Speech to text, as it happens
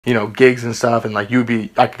you know, gigs and stuff, and like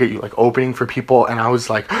I could get you like opening for people, and I was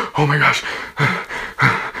like, oh my gosh.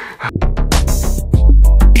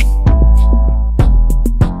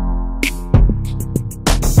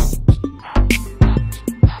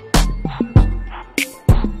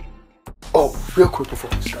 Oh, real quick before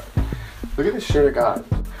we start, look at this shirt I got.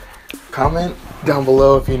 Comment down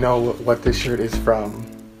below if you know what this shirt is from.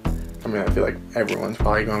 I mean, I feel like everyone's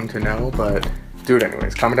probably going to know, but do it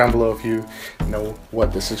anyways. Comment down below if you know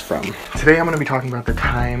what this is from. Today I'm going to be talking about the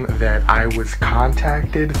time that I was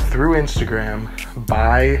contacted through Instagram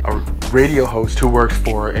by a radio host who works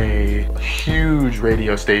for a huge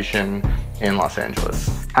radio station in Los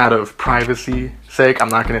Angeles. Out of privacy sake, I'm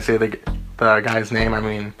not going to say the guy's name. I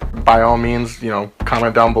mean, by all means, you know,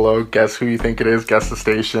 comment down below, guess who you think it is, guess the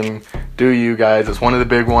station, do you guys. It's one of the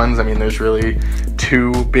big ones. I mean, there's really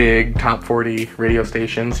two big top 40 radio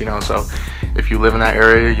stations, you know, so if you live in that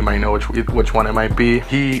area, you might know which one it might be.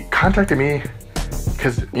 He contacted me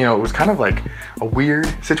because, you know, it was kind of like a weird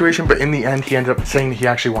situation, but in the end, he ended up saying he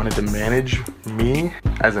actually wanted to manage me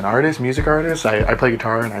as an artist, music artist. I play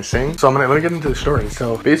guitar and I sing. So let me get into the story.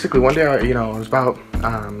 So basically one day, it was about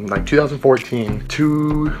like 2014,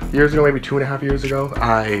 2 years ago, maybe 2.5 years ago,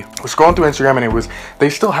 I was scrolling through Instagram and they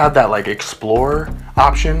still had that like explore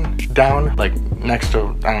option down, like next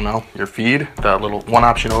to, I don't know, your feed, the little one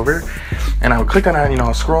option over. And I would click on that, I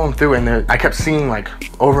was scrolling through, and I kept seeing like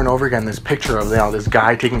over and over again this picture of, this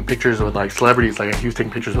guy taking pictures with like celebrities. Like he was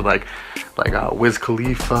taking pictures with like Wiz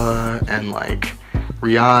Khalifa and like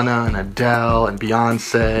Rihanna and Adele and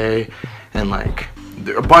Beyonce and like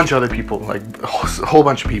a bunch of other people, like a whole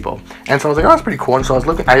bunch of people. And so I was like, oh, that's pretty cool. And so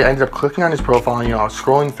I ended up clicking on his profile, and I was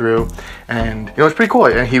scrolling through, and it's pretty cool.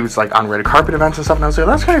 And he was like on red carpet events and stuff, and I was like,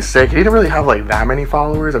 that's kind of sick. He didn't really have like that many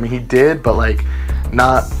followers. I mean, he did, but like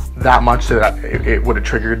not that much that it would have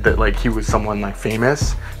triggered that like he was someone like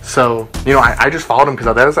famous. So I just followed him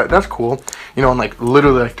because that's cool, and like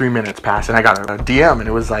literally like 3 minutes passed, and I got a DM, and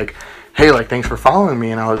it was like, hey, like, thanks for following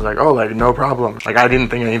me. And I was like, oh, like, no problem. Like, I didn't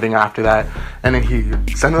think anything after that. And then he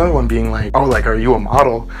sent another one being like, oh, like, are you a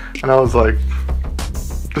model? And I was like,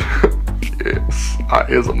 yes, I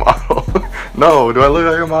is a model. No, do I look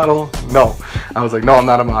like a model? No. I was like, no, I'm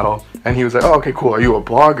not a model. And he was like, oh, okay, cool. Are you a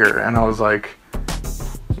blogger? And I was like,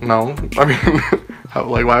 no. I mean,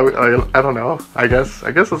 like, why would I don't know. I guess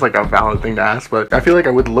it's like a valid thing to ask, but I feel like I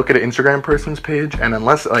would look at an Instagram person's page, and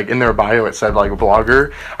unless like in their bio it said like a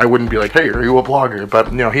blogger, I wouldn't be like, hey, are you a blogger? But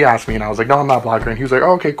he asked me, and I was like, no, I'm not a blogger. And he was like,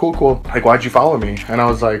 oh, okay, cool. Like, why'd you follow me? And I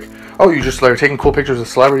was like, oh, you just like taking cool pictures of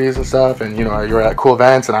celebrities and stuff, and you're at cool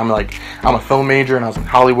events, and I'm a film major, and I was in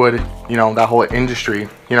Hollywood, that whole industry,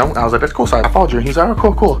 and I was like, that's cool. So I followed you, and he's like,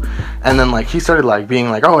 oh, cool. And then like he started like being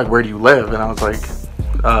like, oh, like, where do you live? And I was like,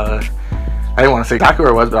 I didn't want to say exactly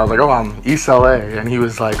where it was, but I was like, oh, I'm East LA. And he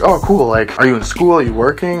was like, oh, cool. Like, are you in school? Are you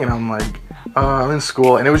working? And I'm like, I'm in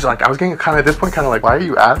school. And it was like, I was getting kind of, at this point, kind of like, why are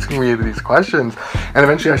you asking me these questions? And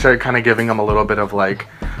eventually I started kind of giving him a little bit of like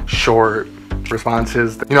short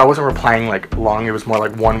responses. I wasn't replying like long. It was more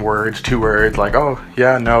like 1 word, 2 words, like, oh,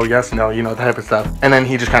 yeah, no, yes, no, that type of stuff. And then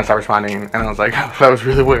he just kind of started responding, and I was like, that was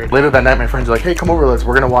really weird. Later that night, my friends were like, hey, come over,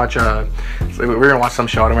 we're gonna watch some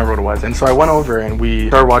show. I don't remember what it was. And so I went over, and we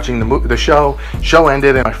started watching the show. Show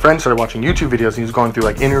ended, and my friend started watching YouTube videos, and he was going through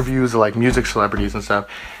like interviews of like music celebrities and stuff.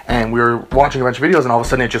 And we were watching a bunch of videos, and all of a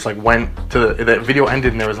sudden it just like went to the video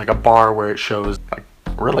ended, and there was like a bar where it shows like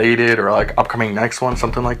related or like upcoming next one,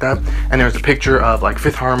 something like that. And there was a picture of like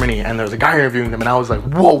Fifth Harmony, and there was a guy interviewing them, and I was like,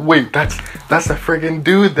 whoa, wait, that's the friggin'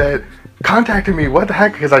 dude that contacted me. What the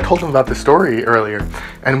heck? Because I told him about the story earlier,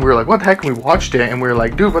 and we were like, what the heck? And we watched it, and we were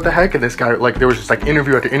like, dude, what the heck? And this guy, like, there was just like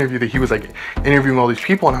interview after interview that he was like interviewing all these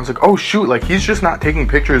people, and I was like, oh shoot, like he's just not taking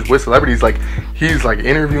pictures with celebrities, like he's like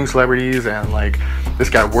interviewing celebrities, and like this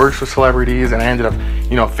guy works with celebrities. And I ended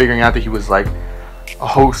up figuring out that he was like a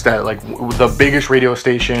host at like the biggest radio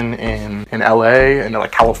station in LA and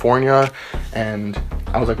like California. And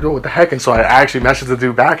I was like, oh, what the heck? And so I actually messaged the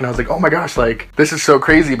dude back, and I was like, oh my gosh, like this is so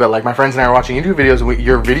crazy. But like my friends and I were watching YouTube videos, and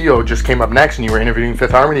your video just came up next, and you were interviewing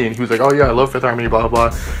Fifth Harmony. And he was like, oh yeah, I love Fifth Harmony, blah blah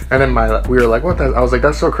blah. And then we were like, what the? I was like,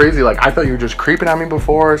 that's so crazy. Like I thought you were just creeping on me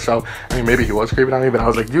before. So I mean, maybe he was creeping on me, but I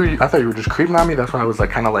was like, dude, I thought you were just creeping on me. That's why I was like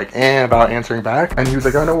kind of like about answering back. And he was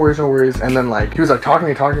like, oh, no worries. And then like he was like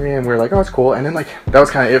talking to me, and we were like, oh, it's cool. And then like that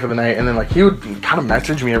was kind of it for the night. And then like he would kind of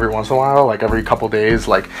message me every once in a while, like every couple days,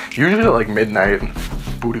 like usually at like midnight,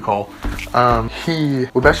 booty call. He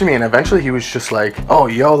would message me, and eventually he was just like, oh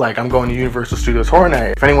yo, like I'm going to Universal Studios Horror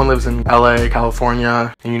Night. If anyone lives in LA,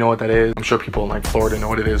 California, and you know what that is, I'm sure people in like Florida know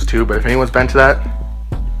what it is too, but if anyone's been to that,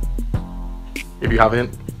 if you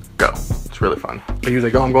haven't, go. It's really fun. But he was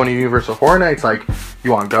like, oh, I'm going to Universal Horror Nights, like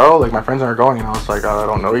you want to go? Like, my friends aren't going. And I was like, oh, I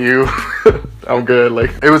don't know you. I'm good.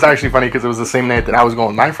 Like, it was actually funny because it was the same night that I was going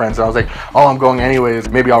with my friends. So I was like, oh, I'm going anyways.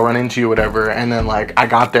 Maybe I'll run into you, whatever. And then, like, I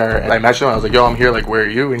got there and I messaged him. I was like, yo, I'm here. Like, where are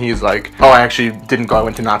you? And he's like, oh, I actually didn't go. I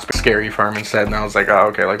went to Not Scary Farm instead. And I was like, oh,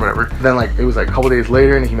 okay, like, whatever. Then, like, it was like a couple days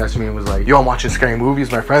later and he messaged me and was like, yo, I'm watching scary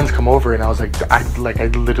movies. My friends come over. And I was like, I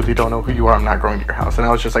literally don't know who you are. I'm not going to your house. And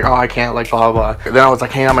I was just like, oh, I can't, like, blah, blah, blah. Then I was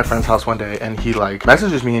like hanging out at my friend's house one day and he, like,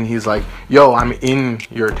 messages me and he's like, yo, I'm in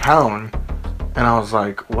your town. And I was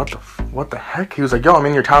like, what the heck? He was like, yo, I'm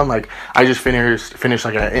in your town. Like, I just finished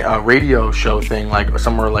like a radio show thing, like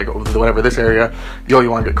somewhere like whatever this area. Yo, you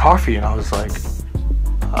want to get coffee? And I was like,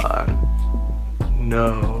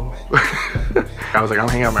 no. I was like, I'm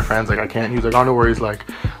hanging out with my friends. Like, I can't. He was like, oh, no worries. Like,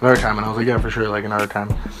 another time. And I was like, yeah, for sure. Like, another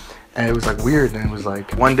time. And it was like weird. And it was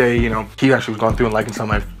like one day, you know, he actually was going through and liking some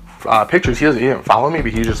of my pictures. He didn't follow me,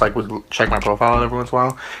 but he just like would check my profile every once in a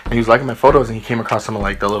while, and he was liking my photos, and he came across some of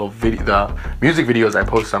like the music videos I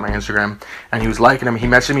posted on my Instagram, and he was liking them. He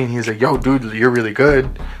messaged me and he was like, yo dude, you're really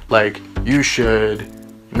good, like you should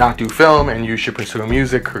not do film and you should pursue a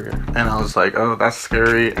music career. And I was like, oh, that's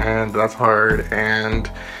scary and that's hard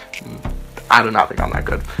and I do not think I'm that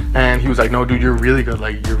good. And he was like, no dude, you're really good,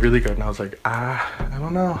 like you're really good. And I was like, I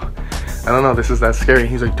don't know, this is that scary. And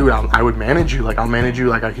he's like, dude, I would manage you, like I'll manage you,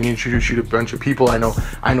 like I can introduce you to a bunch of people. I know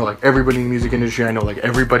like everybody in the music industry. I know like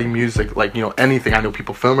everybody music, like, you know, anything. I know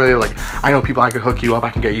people film related, like I know people. I could hook you up. I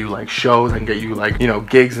can get you like shows, I can get you like, you know,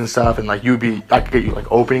 gigs and stuff, and like I could get you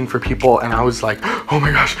like opening for people. And I was like, oh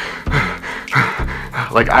my gosh.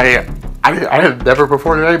 Like I had never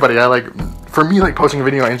performed to anybody. For me, like posting a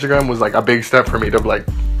video on Instagram was like a big step for me to like,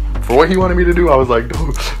 for what he wanted me to do. I was like,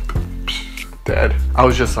 dead. I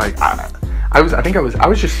was just like, I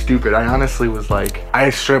was just stupid. I honestly was like, I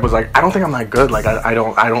straight up was like, I don't think I'm that good. Like I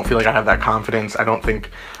don't feel like I have that confidence. I don't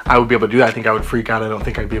think I would be able to do that. I think I would freak out. I don't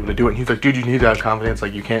think I'd be able to do it. And he's like, dude, you need to have confidence.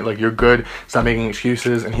 Like you can't, like you're good. Stop making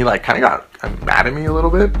excuses. And he like kind of got mad at me a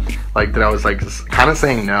little bit, like that I was like just kind of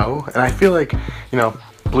saying no. And I feel like, you know,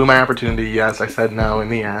 blew my opportunity. Yes, I said no in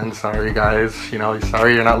the end. Sorry guys, you know,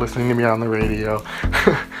 sorry you're not listening to me on the radio.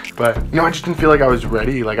 But you know, I just didn't feel like I was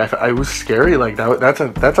ready. Like I was scary. Like that's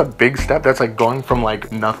a big step. That's like going from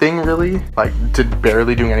like nothing really, like to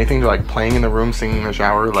barely doing anything, to like playing in the room, singing in the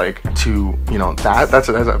shower, like to, you know, that's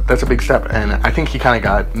a big step. And I think he kind of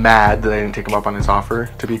got mad that I didn't take him up on his offer,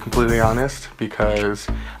 to be completely honest, because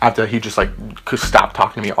after he just like could stop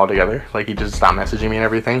talking to me altogether. Like he just stopped messaging me and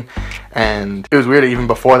everything. And it was weird. Even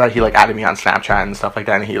before that, he like added me on Snapchat and stuff like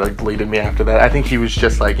that, and he like deleted me after that. I think he was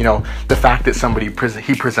just like, you know, the fact that somebody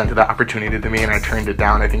he presented that opportunity to me and I turned it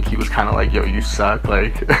down. I think he was kind of like, yo, you suck,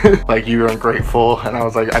 like like you're ungrateful. And I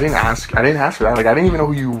was like, I didn't ask for that. Like I didn't even know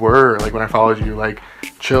who you were, like when I followed you, like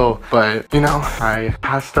chill. But you know, I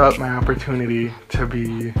passed up my opportunity to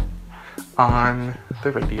be on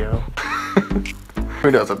the radio.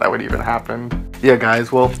 Who knows if that would even happen. Yeah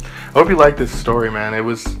guys, well, I hope you liked this story, man. It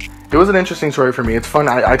was an interesting story for me. It's fun.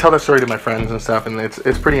 I tell that story to my friends and stuff, and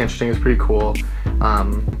it's pretty interesting. It's pretty cool.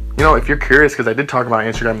 You know, if you're curious, because I did talk about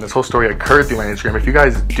Instagram, this whole story occurred through my Instagram. If you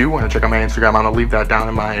guys do want to check out my Instagram, I'm going to leave that down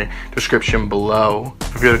in my description below.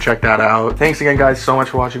 If you want to check that out. Thanks again, guys, so much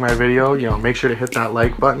for watching my video. You know, make sure to hit that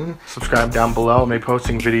like button. Subscribe down below. I'm going to be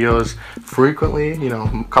posting videos frequently, you know,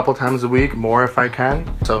 a couple times a week, more if I can.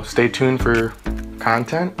 So stay tuned for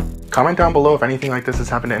content. Comment down below if anything like this has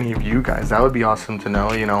happened to any of you guys. That would be awesome to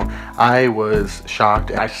know. You know, I was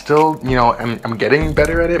shocked. I still, you know, I'm getting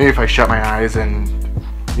better at it. Maybe if I shut my eyes and,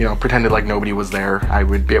 you know, pretended like nobody was there, I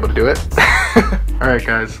would be able to do it. Alright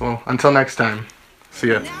guys, well, until next time,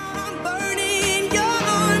 see ya.